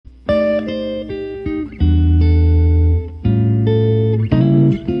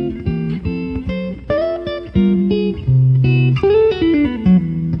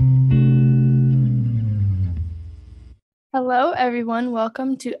everyone.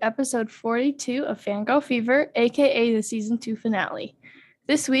 Welcome to episode 42 of Fangirl Fever, aka the season 2 finale.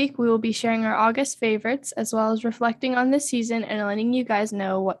 This week, we will be sharing our August favorites, as well as reflecting on this season and letting you guys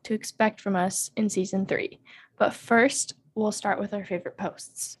know what to expect from us in season 3. But first, we'll start with our favorite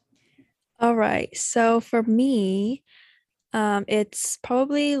posts. All right. So for me, it's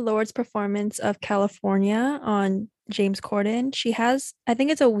probably Lord's performance of California on James Corden. She has, I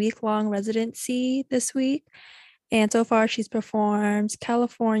think it's a week-long residency this week. And so far she's performed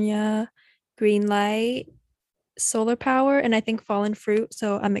California, Green Light, Solar Power, and I think Fallen Fruit.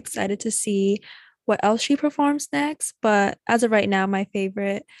 So I'm excited to see what else she performs next. But as of right now, my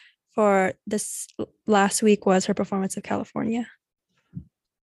favorite for this last week was her performance of California.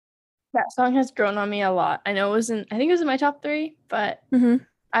 That song has grown on me a lot. I know I think it was in my top 3, but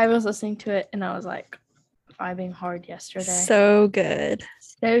I was listening to it and I was like vibing hard yesterday. So good.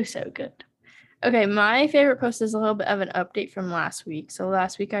 So good. Okay, my favorite post is a little bit of an update from last week. So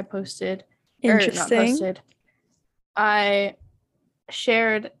last week I posted, I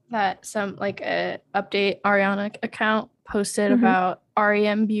shared that some update Ariana account posted about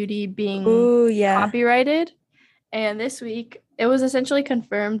REM Beauty being copyrighted. And this week it was essentially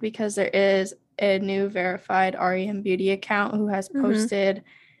confirmed because there is a new verified REM Beauty account who has posted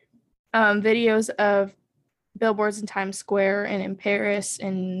videos of billboards in Times Square and in Paris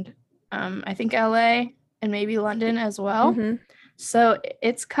and I think LA and maybe London as well. So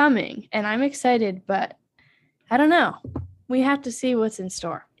it's coming and I'm excited, but I don't know. We have to see what's in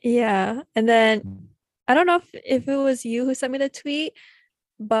store. Yeah. And then I don't know if it was you who sent me the tweet,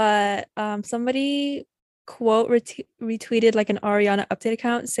 but somebody quote retweeted like an Ariana update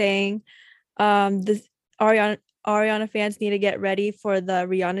account saying the Ariana fans need to get ready for the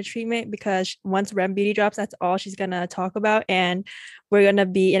Rihanna treatment because once REM Beauty drops, that's all she's gonna talk about, and we're gonna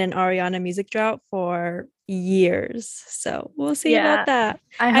be in an Ariana music drought for years. So we'll see about that.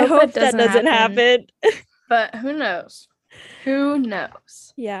 I hope that doesn't happen. But who knows? Who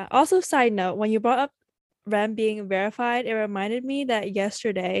knows? Yeah. Also, side note, when you brought up REM being verified, it reminded me that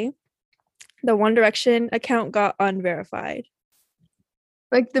yesterday the One Direction account got unverified.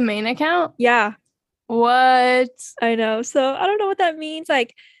 Like the main account? Yeah. What? I know. So I don't know what that means.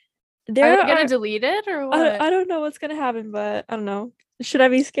 Like, are they gonna delete it or what? I don't know what's gonna happen, but I don't know. Should I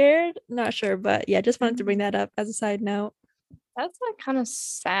be scared? Not sure, but yeah, just wanted to bring that up as a side note. That's like kind of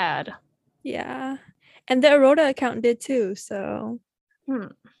sad. Yeah. And the Aurora account did too, so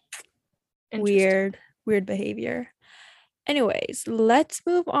weird behavior. Anyways, let's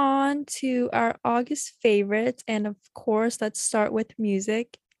move on to our August favorites. And of course, let's start with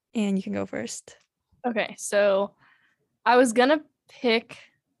music. And you can go first. Okay, so I was gonna pick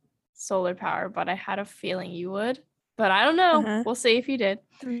Solar Power, but I had a feeling you would. But I don't know. We'll see if you did.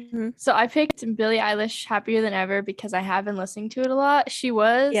 So I picked Billie Eilish, Happier Than Ever, because I have been listening to it a lot. She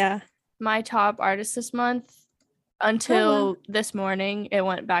was my top artist this month until this morning. It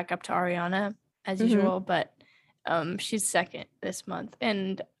went back up to Ariana as usual, but she's second this month.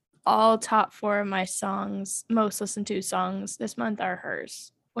 And all top 4 of my songs, most listened to songs this month are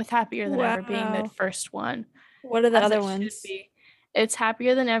hers, with Happier Than Ever being the first one. What are the other ones? It's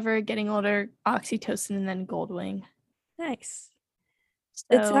Happier Than Ever, Getting Older, Oxytocin, and then Goldwing. Nice.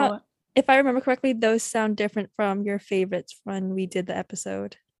 So, if I remember correctly, those sound different from your favorites when we did the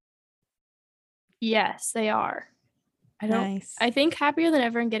episode. Yes, they are. I think Happier Than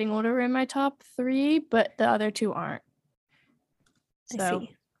Ever and Getting Older were in my top 3, but the other 2 aren't. So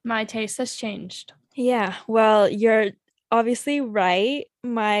my taste has changed. Yeah, well, you're obviously right.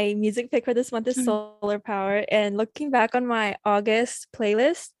 My music pick for this month is Solar Power, and looking back on my August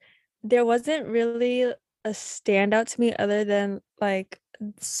playlist, there wasn't really a standout to me other than like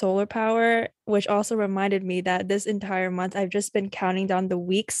Solar Power, which also reminded me that this entire month I've just been counting down the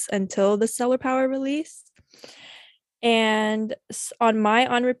weeks until the Solar Power release. And on my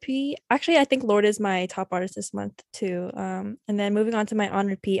on repeat, actually, I think Lorde is my top artist this month too. And then moving on to my on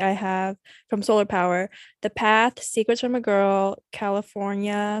repeat, I have from Solar Power, The Path, Secrets from a Girl,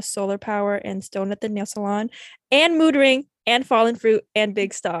 California, Solar Power, and Stone at the Nail Salon, and Mood Ring, and Fallen Fruit, and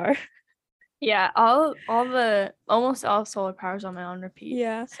Big Star. Yeah, almost all Solar Powers on my on repeat.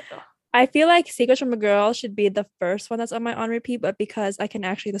 Yeah. So. I feel like Secrets from a Girl should be the first one that's on my on repeat, but because I can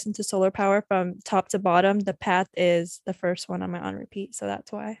actually listen to Solar Power from top to bottom, The Path is the first one on my on repeat, so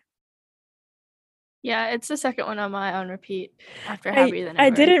that's why. Yeah, it's the second one on my on repeat after Happier Than Ever.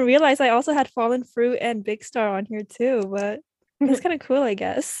 I didn't realize I also had Fallen Fruit and Big Star on here too, but it's kind of cool, I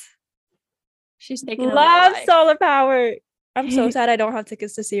guess. She's taking love Solar Power. I'm so sad I don't have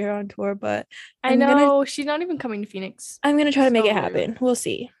tickets to see her on tour, but I know she's not even coming to Phoenix. I'm gonna try to make it happen. We'll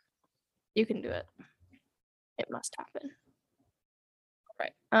see. You can do it. It must happen.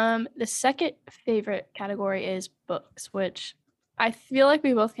 Right. The second favorite category is books, which I feel like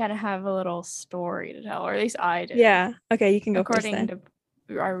we both kind of have a little story to tell, or at least I do. Yeah. Okay, you can go first according then.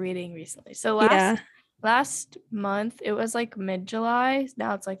 to our reading recently. So Yeah. last month it was like mid-July.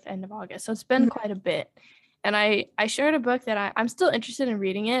 Now it's like the end of August. So it's been quite a bit. And I shared a book that I'm still interested in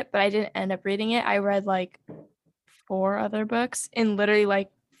reading it, but I didn't end up reading it. I read like 4 other books in literally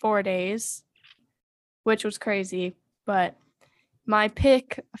like 4 days, which was crazy. But my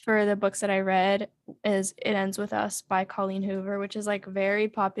pick for the books that I read is It Ends With Us by Colleen Hoover, which is like very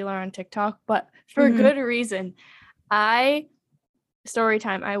popular on TikTok, but for good reason. Story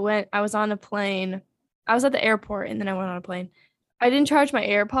time. I was on a plane. I was at the airport and then I went on a plane. I didn't charge my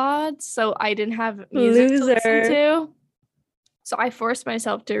AirPods, so I didn't have music to listen to. So I forced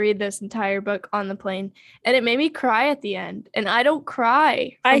myself to read this entire book on the plane, and it made me cry at the end. And I don't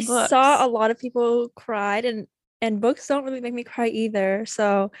cry. I saw a lot of people cried, and books don't really make me cry either.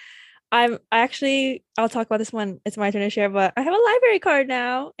 So I'll talk about this one. It's my turn to share, but I have a library card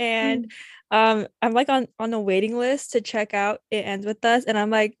now, and I'm like on a waiting list to check out It Ends With Us, and I'm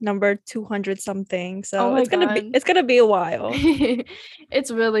like number 200 something. So it's gonna be a while.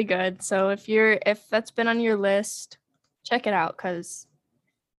 It's really good. So if that's been on your list, check it out because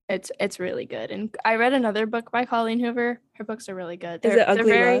it's really good. And I read another book by Colleen Hoover. Her books are really good. Is it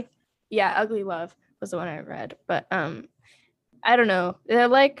Ugly Love? Yeah, Ugly Love was the one I read. But I don't know.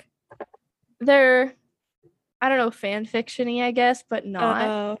 They're I don't know, fan fiction-y, I guess, but not.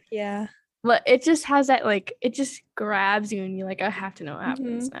 Oh, yeah. But it just has that, like, it just grabs you and you're like, I have to know what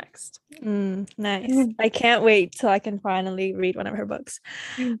happens next. Nice. I can't wait till I can finally read one of her books.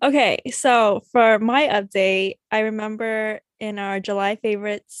 Okay, so for my update, I remember in our July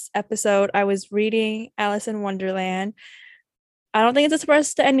favorites episode, I was reading Alice in Wonderland. I don't think it's a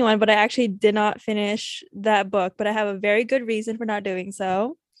surprise to anyone, but I actually did not finish that book, but I have a very good reason for not doing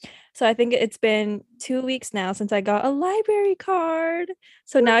so. So I think it's been 2 weeks now since I got a library card.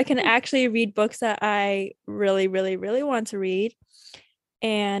 So now I can actually read books that I really, really, really want to read.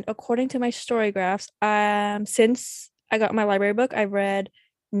 And according to my Storygraphs, since I got my library book, I've read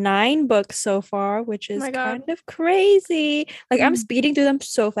 9 books so far, which is kind of crazy. Like I'm speeding through them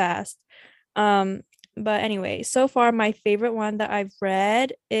so fast. But anyway, so far my favorite one that I've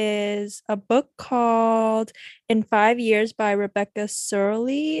read is a book called In 5 Years by Rebecca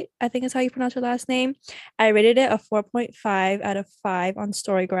Surley. I think is how you pronounce her last name. I rated it a 4.5 out of 5 on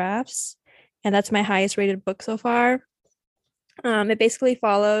Storygraphs, and that's my highest rated book so far. It basically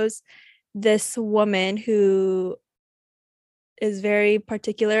follows this woman who is very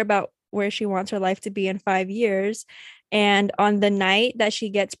particular about where she wants her life to be in 5 years. And on the night that she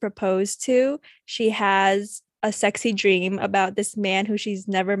gets proposed to, she has a sexy dream about this man who she's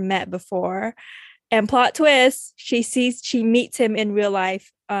never met before. And plot twist, she meets him in real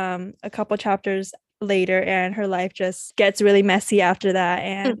life a couple chapters later, and her life just gets really messy after that.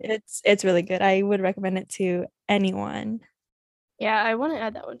 And it's really good. I would recommend it to anyone. Yeah, I want to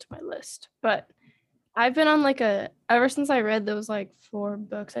add that one to my list. But I've been on ever since I read those like 4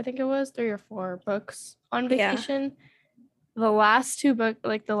 books, I think it was 3 or 4 books on vacation. Yeah. The last 2 books,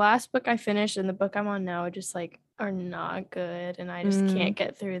 like the last book I finished and the book I'm on now, just like are not good, and I just can't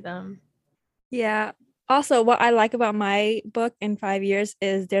get through them. Yeah. Also, what I like about my book In 5 Years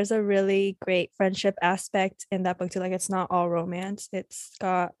is there's a really great friendship aspect in that book too. Like it's not all romance. It's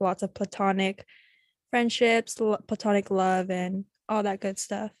got lots of platonic friendships, platonic love, and all that good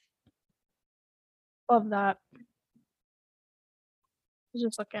stuff. Love that. I was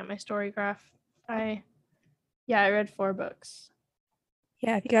just looking at my Storygraph. I read 4 books.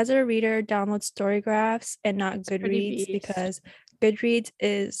 Yeah, if you guys are a reader, download Storygraphs and not Goodreads, because Goodreads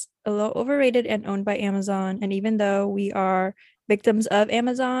is a little overrated and owned by Amazon. And even though we are victims of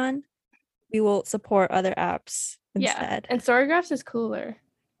Amazon, we will support other apps instead. And Storygraphs is cooler.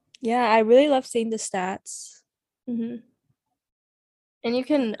 Yeah, I really love seeing the stats. Mm-hmm. And you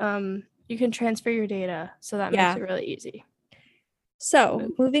can transfer your data, so that makes it really easy.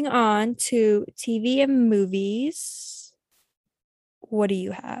 So moving on to TV and movies, what do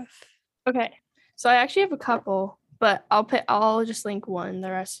you have? Okay, so I actually have a couple, but I'll just link one. The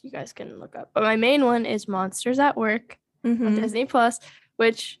rest you guys can look up. But my main one is Monsters at Work on Disney Plus,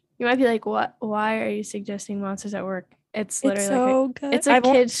 which you might be like, what? Why are you suggesting Monsters at Work? It's literally so good. It's a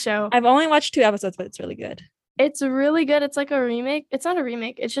kids show. I've only watched 2 episodes, but it's really good. It's really good. It's like a remake. It's not a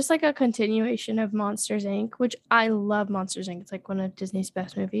remake. It's just like a continuation of Monsters Inc., which I love Monsters Inc. It's like one of Disney's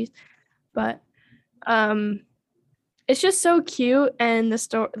best movies. But it's just so cute, and the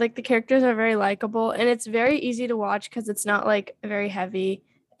story, like the characters are very likable, and it's very easy to watch because it's not like very heavy,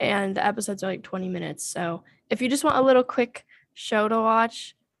 and the episodes are like 20 minutes. So if you just want a little quick show to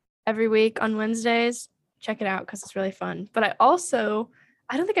watch every week on Wednesdays. Check it out because it's really fun. But I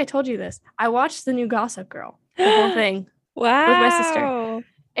don't think I told you this. I watched the new Gossip Girl, the whole thing. Wow. With my sister.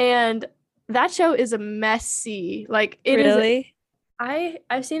 And that show is messy. Like it really? is.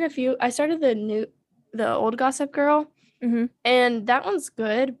 I've seen a few. I started the old Gossip Girl, and that one's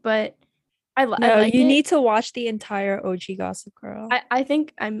good, but I like you need to watch the entire OG Gossip Girl. I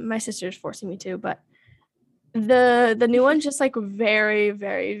think my sister's forcing me to, but the new one's just like very,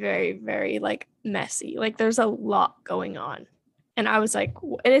 very, very, very like messy. Like there's a lot going on. And I was like,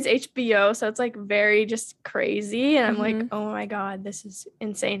 and it's HBO, so it's like very just crazy. And I'm like, oh my God, this is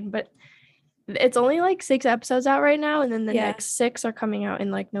insane. But it's only like 6 episodes out right now, and then the next 6 are coming out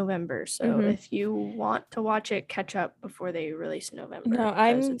in like November. So if you want to watch it, catch up before they release in November. No,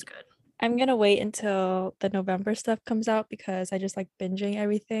 it's good. I'm gonna wait until the November stuff comes out because I just like binging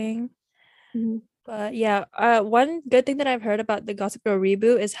everything. But yeah, one good thing that I've heard about the Gossip Girl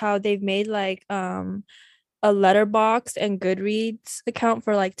reboot is how they've made like a Letterboxd and Goodreads account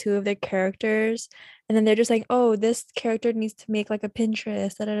for like 2 of their characters, and then they're just like, oh, this character needs to make like a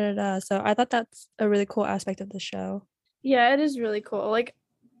Pinterest, da, da, da, da. So I thought that's a really cool aspect of the show. Yeah, it is really cool. Like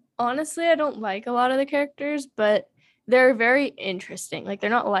honestly, I don't like a lot of the characters, but they're very interesting. Like they're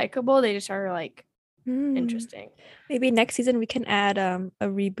not likable, they just are like interesting. Maybe next season we can add a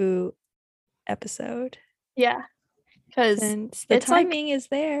reboot episode. Yeah, because the timing is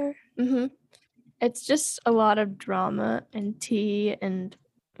there. It's just a lot of drama and tea and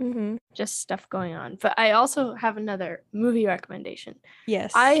just stuff going on. But I also have another movie recommendation.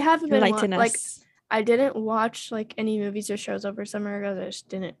 Yes, I haven't been like I didn't watch like any movies or shows over summer because I just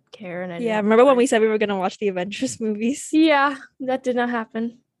didn't care. And remember when we said we were gonna watch the Avengers movies? Yeah, that did not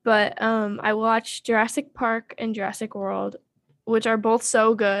happen. But I watched Jurassic Park and Jurassic World, which are both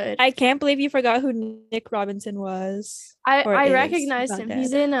so good. I can't believe you forgot who Nick Robinson was. I recognized him.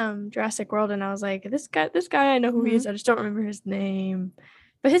 He's in Jurassic World, and I was like, this guy, I know who he is. I just don't remember his name.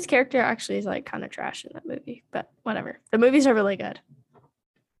 But his character actually is like kind of trash in that movie. But whatever. The movies are really good.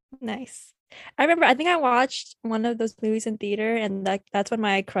 Nice. I remember, I think I watched one of those movies in theater, and that's when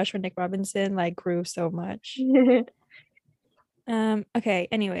my crush for Nick Robinson like grew so much. Okay,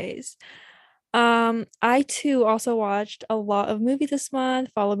 anyways. I too also watched a lot of movies this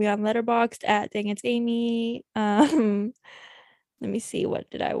month. Follow me on Letterboxd at Dang It's Amy. Let me see, what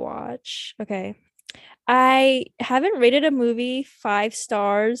did I watch? Okay. I haven't rated a movie 5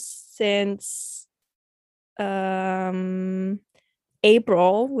 stars since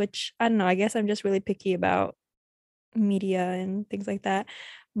April, which I don't know, I guess I'm just really picky about media and things like that.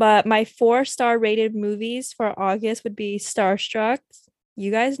 But my 4-star rated movies for August would be Starstruck.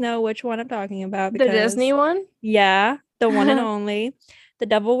 You guys know which one I'm talking about. The Disney one? Yeah, the one and only. The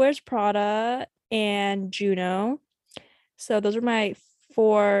Devil Wears Prada and Juno. So those are my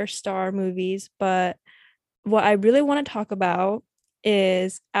 4-star movies. But what I really want to talk about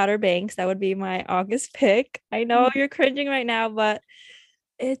is Outer Banks. That would be my August pick. I know you're cringing right now, but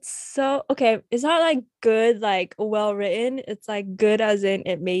it's so okay. It's not like good, like well written. It's like good as in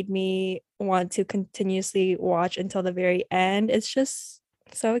it made me want to continuously watch until the very end. It's just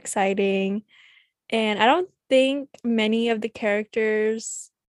so exciting. And I don't think many of the characters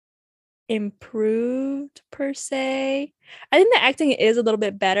improved per se. I think the acting is a little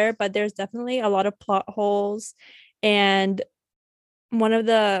bit better, but there's definitely a lot of plot holes. And one of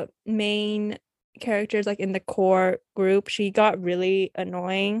the main characters, like in the core group, she got really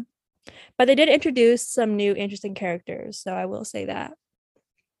annoying. But they did introduce some new interesting characters, so I will say that.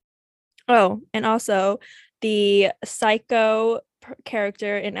 Oh, and also the psycho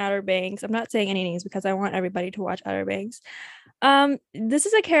character in Outer Banks. I'm not saying any names because I want everybody to watch Outer Banks. This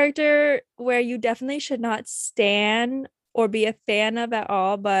is a character where you definitely should not stan or be a fan of at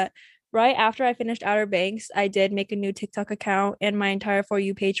all, but right after I finished Outer Banks, I did make a new TikTok account, and my entire For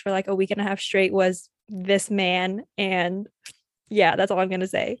You page for like a week and a half straight was this man. And yeah, that's all I'm gonna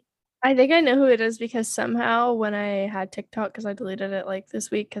say. I think I know who it is because somehow when I had TikTok, because I deleted it like this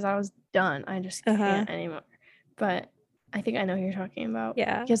week because I was done. I just can't anymore. But I think I know who you're talking about.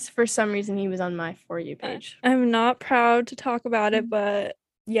 Yeah. Because for some reason he was on my For You page. I'm not proud to talk about it, but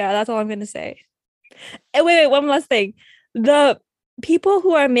yeah, that's all I'm gonna say. And wait, one last thing. The people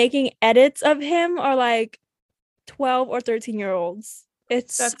who are making edits of him are like 12 or 13-year-olds.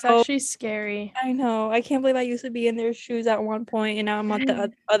 That's actually scary. I know. I can't believe I used to be in their shoes at one point, and now I'm at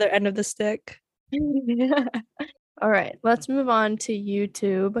the other end of the stick. All right, let's move on to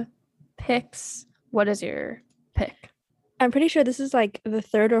YouTube picks. What is your pick? I'm pretty sure this is like the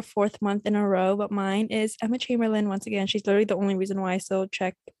 3rd or 4th month in a row, but mine is Emma Chamberlain once again. She's literally the only reason why I still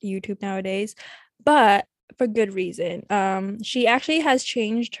check YouTube nowadays. But for good reason. She actually has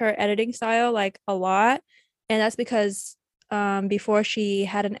changed her editing style like a lot, and that's because before she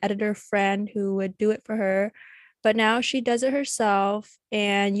had an editor friend who would do it for her, but now she does it herself,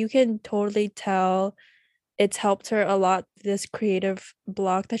 and you can totally tell it's helped her a lot, this creative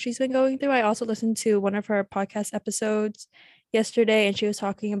block that she's been going through. I also listened to one of her podcast episodes yesterday, and she was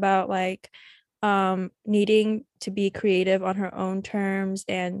talking about like needing to be creative on her own terms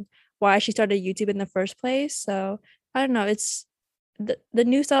and why she started YouTube in the first place. So I don't know, it's the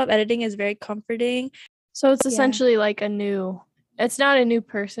new style of editing is very comforting. So it's essentially like it's not a new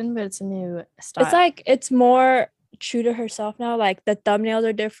person, but it's a new style. It's like it's more true to herself now. Like the thumbnails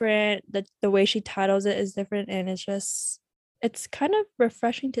are different, the way she titles it is different, and it's kind of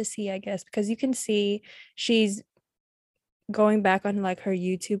refreshing to see, I guess, because you can see she's going back on like her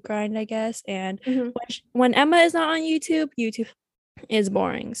YouTube grind, I guess. And when Emma is not on YouTube is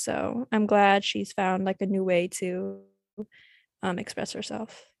boring. So I'm glad she's found like a new way to express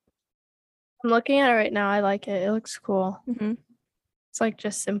herself. I'm looking at it right now. I like it. It looks cool. It's like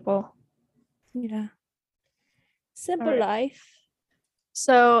just simple. Yeah. Simple life.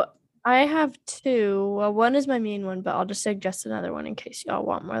 So I have two. Well, one is my main one, but I'll just suggest another one in case y'all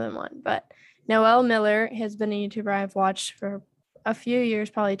want more than one. But Noel Miller has been a YouTuber I've watched for a few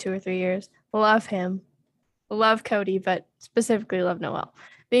years, probably 2 or 3 years. Love him. Love Cody, but specifically love Noel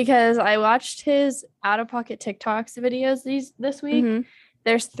because I watched his out of pocket TikToks videos this week.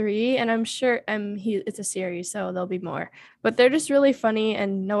 There's 3, and I'm sure it's a series, so there'll be more. But they're just really funny,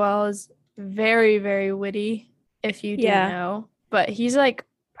 and Noel is very, very witty, if you didn't know. But he's like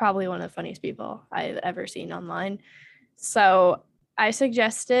probably one of the funniest people I've ever seen online. So I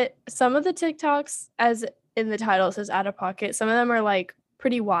suggest it. Some of the TikToks, as in the title says out of pocket, some of them are like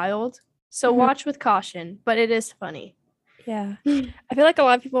pretty wild. So watch with caution, but it is funny. Yeah. I feel like a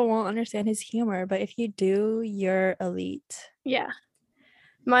lot of people won't understand his humor, but if you do, you're elite. Yeah.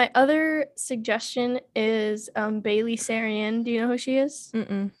 My other suggestion is Bailey Sarian. Do you know who she is?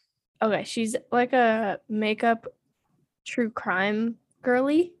 Okay, she's like a makeup true crime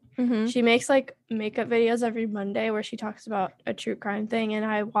girly. She makes like makeup videos every Monday where she talks about a true crime thing, and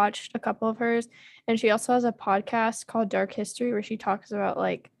I watched a couple of hers. And she also has a podcast called Dark History where she talks about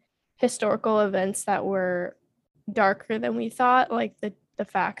like historical events that were darker than we thought, like the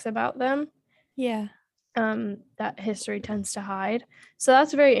facts about them. Yeah. That history tends to hide. So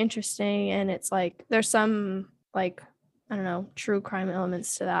that's very interesting, and it's like there's some like, I don't know, true crime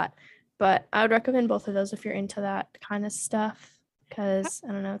elements to that. But I would recommend both of those if you're into that kind of stuff, because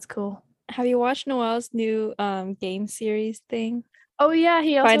I don't know, it's cool. Have you watched Noel's new game series thing? Oh yeah,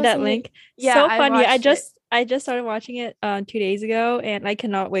 he also find that link. Yeah, so funny. I just started watching it 2 days ago, and I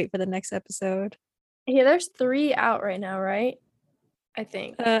cannot wait for the next episode. Yeah, there's 3 out right now, right? I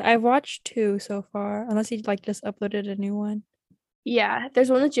think. I've watched 2 so far, unless he like just uploaded a new one. Yeah, there's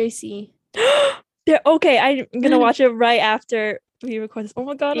one with JC. Okay, I'm gonna watch it right after we record this. Oh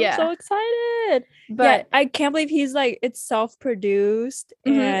my god, I'm so excited. But I can't believe he's like, it's self-produced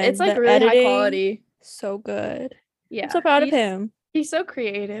and it's like really high quality. So good. Yeah, I'm so proud of him. He's so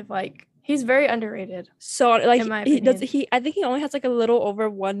creative. Like, he's very underrated. So like I think he only has like a little over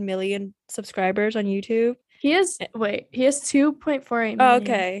 1 million subscribers on YouTube. He has 2.48 million. Oh,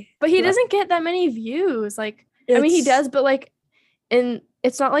 okay. But he doesn't get that many views. Like, I mean, he does, but like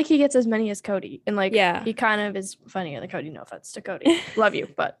it's not like he gets as many as Cody. And like, he kind of is funnier than Cody. No offense to Cody. Love you,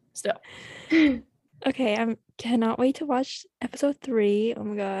 but still. Okay, I cannot wait to watch episode 3. Oh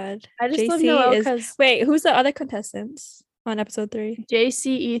my god. I just love Noel because... Wait, who's the other contestants on episode 3? JC,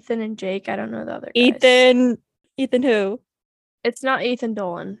 Ethan, and Jake. I don't know the other guys. Ethan who? It's not Ethan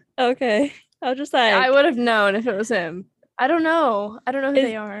Dolan. Okay. I was just like... I would have known if it was him. I don't know. I don't know who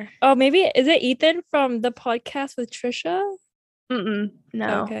they are. Oh, maybe... Is it Ethan from the podcast with Trisha?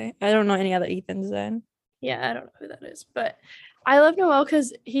 No. Okay. I don't know any other Ethans then. Yeah, I don't know who that is. But I love Noel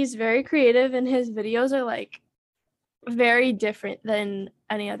because he's very creative and his videos are like very different than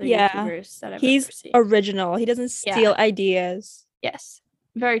any other YouTubers that I've ever seen. He's original. He doesn't steal ideas. Yes.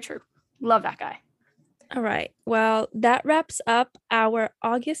 Very true. Love that guy. All right. Well, that wraps up our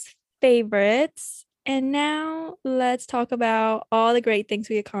August favorites. And now let's talk about all the great things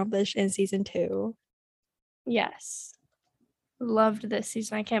we accomplished in season 2. Yes. Loved this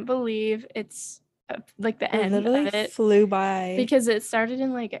season. I can't believe it's like the end of it. Flew by. Because it started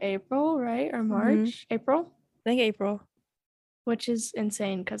in like April, right? Or March? April? I think April. Which is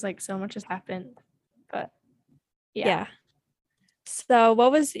insane because like so much has happened. But yeah. So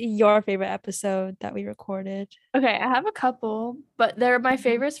what was your favorite episode that we recorded? Okay, I have a couple, but they're my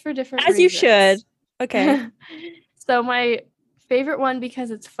favorites for different reasons. You should. Okay. So my favorite one,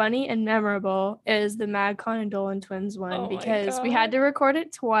 because it's funny and memorable, is the MagCon and Dolan Twins one, because we had to record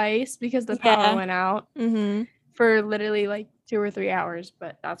it twice because the power went out for literally like 2 or 3 hours,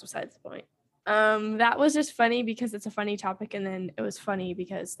 but that's besides the point. That was just funny because it's a funny topic, and then it was funny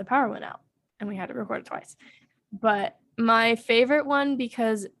because the power went out and we had to record it twice. But my favorite one,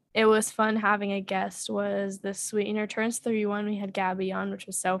 because it was fun having a guest, was the Sweetener Turns 3 one. We had Gabby on, which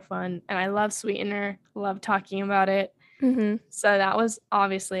was so fun, and I love Sweetener, love talking about it. So that was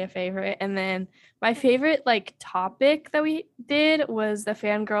obviously a favorite. And then my favorite like topic that we did was the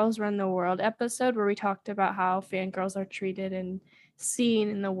Fangirls Run the World episode, where we talked about how fangirls are treated and seen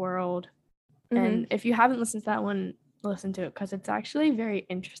in the world. And if you haven't listened to that one, listen to it, because it's actually very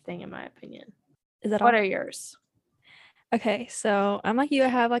interesting in my opinion. What are yours? Okay, so I'm like you. I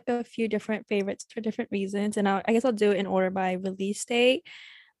have like a few different favorites for different reasons, and I guess I'll do it in order by release date.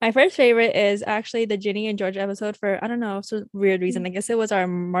 My first favorite is actually the Ginny and George episode for, I don't know, it's a weird reason. I guess it was our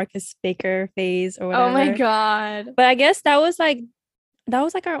Marcus Baker phase or whatever. Oh my God. But I guess that was like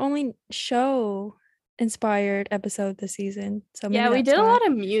our only show inspired episode this season. So yeah, we did a lot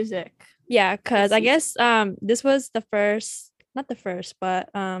of music. Yeah, because I guess this was the first, not the first, but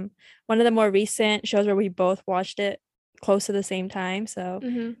one of the more recent shows where we both watched it close to the same time.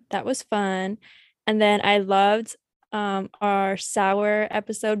 So that was fun. And then I loved our Sour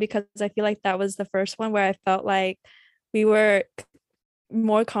episode, because I feel like that was the first one where I felt like we were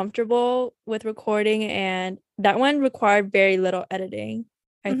more comfortable with recording, and that one required very little editing,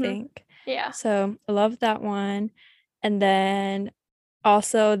 I think. Yeah. So I love that one. And then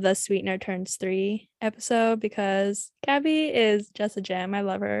also the Sweetener Turns 3 episode, because Gabby is just a gem. I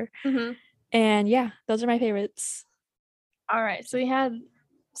love her. And yeah, those are my favorites. All right. So we had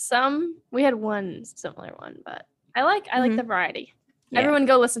one similar one, but I like the variety. Yeah. Everyone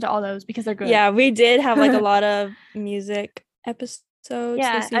go listen to all those because they're good. Yeah, we did have like a lot of music episodes.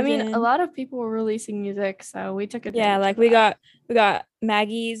 Yeah, I mean, a lot of people were releasing music, so we took advantage. Yeah, like we got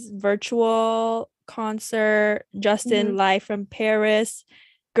Maggie's virtual concert, Justin live from Paris,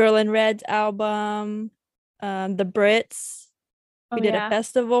 Girl in Red's album, the Brits. We did a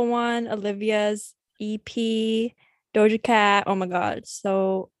festival one, Olivia's EP, Doja Cat. Oh my God,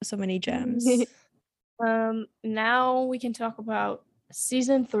 so many gems. Now we can talk about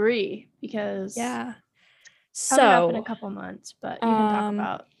season 3, because it's coming up in a couple months, but you can talk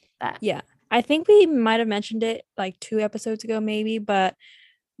about that. Yeah, I think we might have mentioned it like 2 episodes ago, maybe, but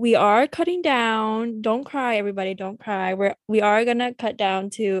we are cutting down. Don't cry, everybody. Don't cry. We are gonna cut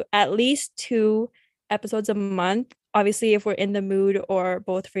down to at least 2 episodes a month. Obviously, if we're in the mood or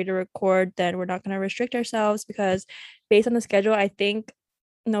both free to record, then we're not gonna restrict ourselves, because based on the schedule, I think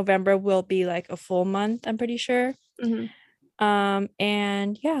November will be like a full month, I'm pretty sure.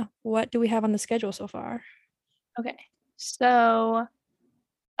 And yeah, what do we have on the schedule so far? Okay, so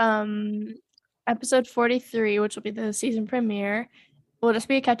episode 43, which will be the season premiere, will just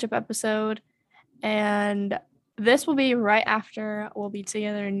be a catch-up episode, and this will be right after we'll be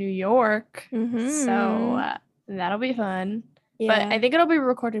together in New York. So that'll be fun. But I think it'll be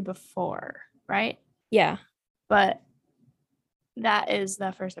recorded before, right? Yeah. But that is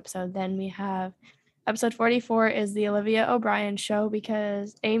the first episode. Then we have episode 44 is the Olivia O'Brien show,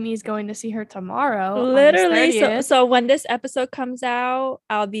 because Amy's going to see her tomorrow. Literally. So when this episode comes out,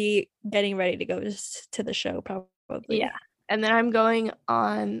 I'll be getting ready to go to the show probably. Yeah. And then I'm going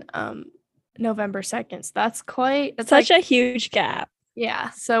on November 2nd. So that's such a huge gap. Yeah.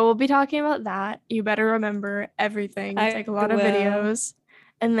 So we'll be talking about that. You better remember everything. Take a lot of videos.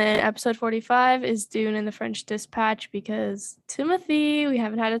 And then episode 45 is Dune and the French Dispatch, because Timothy, we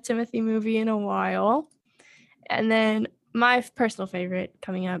haven't had a Timothy movie in a while. And then my personal favorite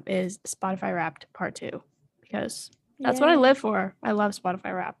coming up is Spotify Wrapped Part 2, because that's what I live for. I love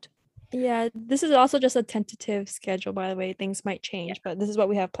Spotify Wrapped. Yeah, this is also just a tentative schedule, by the way. Things might change, but this is what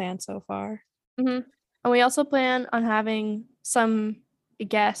we have planned so far. And we also plan on having some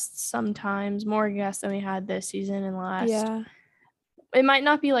guests sometimes, more guests than we had this season and last. Yeah. It might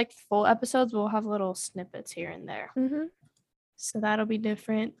not be like full episodes, but we'll have little snippets here and there. So that'll be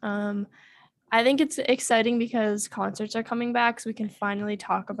different. I think it's exciting because concerts are coming back, so we can finally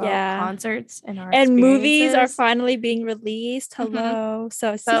talk about concerts and movies are finally being released. Hello.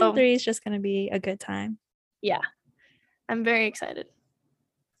 So season 3 is just going to be a good time. Yeah. I'm very excited.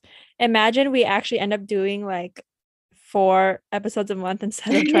 Imagine we actually end up doing like 4 episodes a month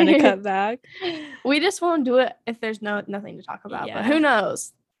instead of trying to cut back. We just won't do it if there's nothing to talk about. But who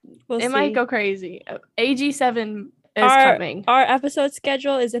knows? It might go crazy. AG7 is coming. Our episode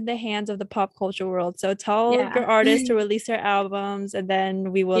schedule is in the hands of the pop culture world. So tell your artists to release their albums, and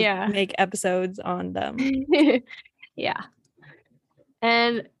then we will make episodes on them. Yeah.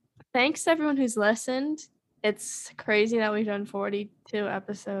 And thanks to everyone who's listened. It's crazy that we've done 42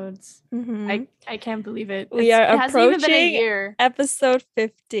 episodes. I can't believe it. We are it hasn't even been a year. Episode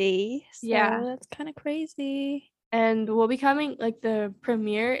 50. So yeah, that's kind of crazy. And we'll be coming, like, the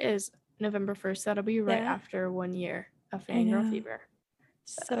premiere is November 1st. That'll be right after 1 year of Fangirl Fever.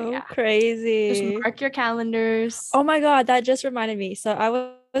 So crazy. Just mark your calendars. Oh my god, that just reminded me. So I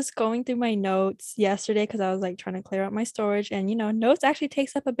was going through my notes yesterday because I was like trying to clear out my storage, and notes actually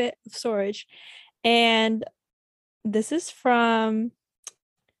takes up a bit of storage. And this is from,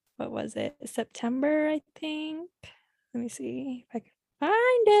 what was it? September, I think. Let me see if I can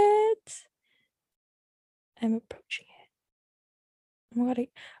find it. I'm approaching it.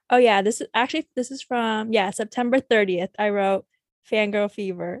 Oh yeah, this is from September 30th. I wrote Fangirl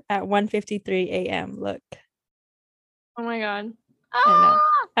Fever at 1:53 a.m. Look. Oh my god. I know.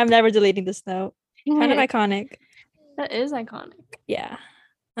 I'm never deleting this note. Kind of iconic. That is iconic. Yeah.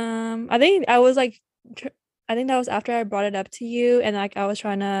 I think that was after I brought it up to you, and like I was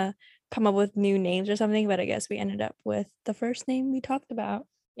trying to come up with new names or something, but I guess we ended up with the first name we talked about.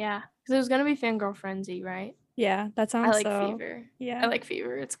 Yeah, because it was gonna be Fangirl Frenzy, right? Yeah, that sounds. I like Fever. Yeah, I like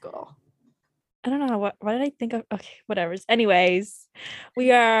Fever. It's cool. I don't know what did I think of. Okay, whatever. Anyways,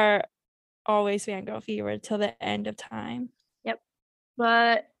 we are always Fangirl Fever till the end of time. Yep.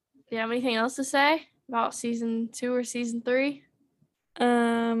 But do you have anything else to say about season 2 or season 3?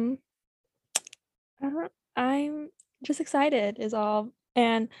 I'm just excited is all.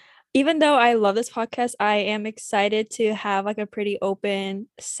 And even though I love this podcast, I am excited to have like a pretty open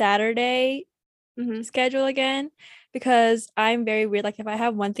Saturday schedule again, because I'm very weird. Like if I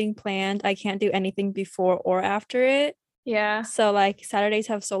have one thing planned, I can't do anything before or after it. Yeah. So like Saturdays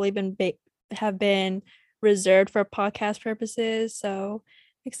have solely been reserved for podcast purposes. So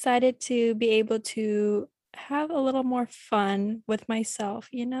excited to be able to have a little more fun with myself,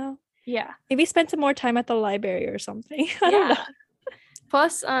 Yeah. Maybe spend some more time at the library or something. I don't know.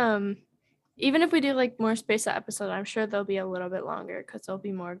 Plus, even if we do like more spaced out episodes, I'm sure they'll be a little bit longer because there'll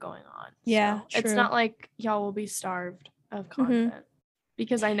be more going on. Yeah, so it's not like y'all will be starved of content,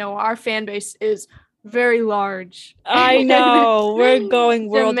 because I know our fan base is very large. I know. We're going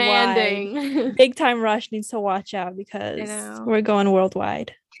worldwide. Demanding. Big Time Rush needs to watch out because we're going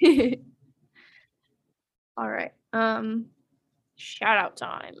worldwide. All right. Shout out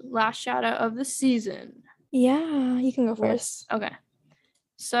time. Last shout out of the season. Yeah, you can go first. Okay.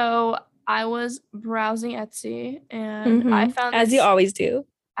 So I was browsing Etsy and I found this, as you always do.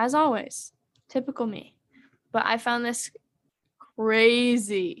 As always. Typical me. But I found this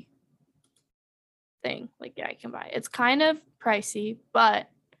crazy thing like I can buy. It's kind of pricey, but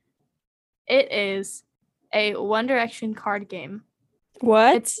it is a One Direction card game.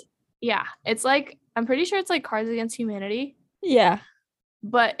 What? It's like, I'm pretty sure it's like Cards Against Humanity. Yeah.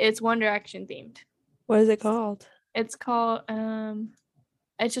 But it's One Direction themed. What is it called? It's called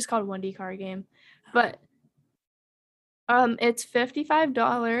it's just called 1D card game. But it's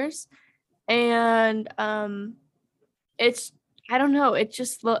 $55 and it's, I don't know, it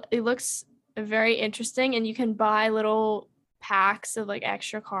just it looks very interesting, and you can buy little packs of like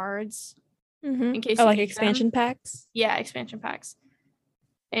extra cards in case you like expansion packs. Yeah, expansion packs.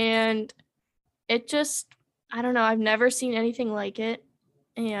 And it just, I don't know, I've never seen anything like it,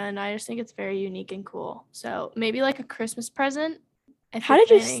 and I just think it's very unique and cool. So maybe like a Christmas present. How did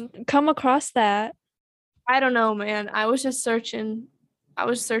you come across that? I don't know, man. I was just searching. I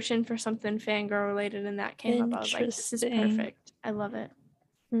was searching for something fangirl related, and that came up. I was like, this is perfect. I love it.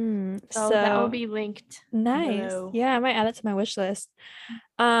 So that will be linked. Nice. below. Yeah, I might add it to my wish list.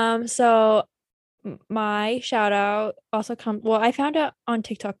 So my shout out also I found out on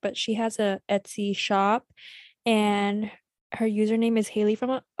TikTok, but she has a Etsy shop, and her username is Haley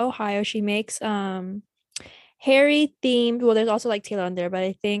from Ohio. She makes Harry themed. Well, there's also like Taylor on there, but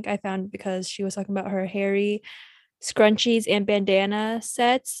I think I found because she was talking about her Harry scrunchies and bandana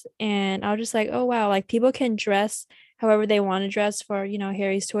sets, and I was just like, oh wow, like people can dress however they want to dress for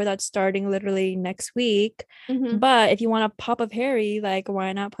Harry's tour that's starting literally next week. But if you want a pop of Harry, like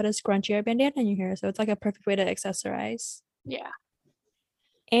why not put a scrunchie or a bandana in your hair? So it's like a perfect way to accessorize. Yeah.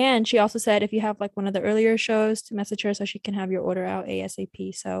 And she also said if you have like one of the earlier shows, to message her so she can have your order out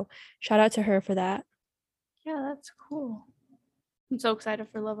ASAP. So shout out to her for that. Yeah, that's cool. I'm so excited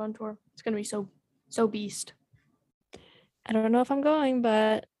for Love on Tour. It's gonna be so beast. I don't know if I'm going,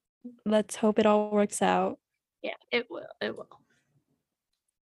 but let's hope it all works out. Yeah, it will. It will.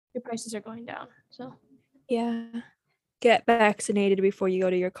 Your prices are going down, so. Yeah. Get vaccinated before you go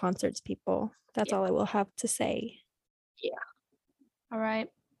to your concerts, people. That's all I will have to say. Yeah. All right.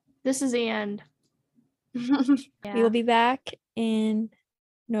 This is the end. We will be back in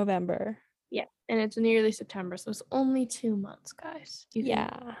November. Yeah, and it's nearly September, so it's only 2 months, guys.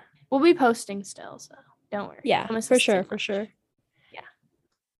 Yeah. We'll be posting still, so don't worry. Yeah, for sure. Yeah.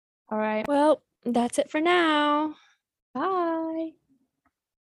 All right. Well, that's it for now. Bye.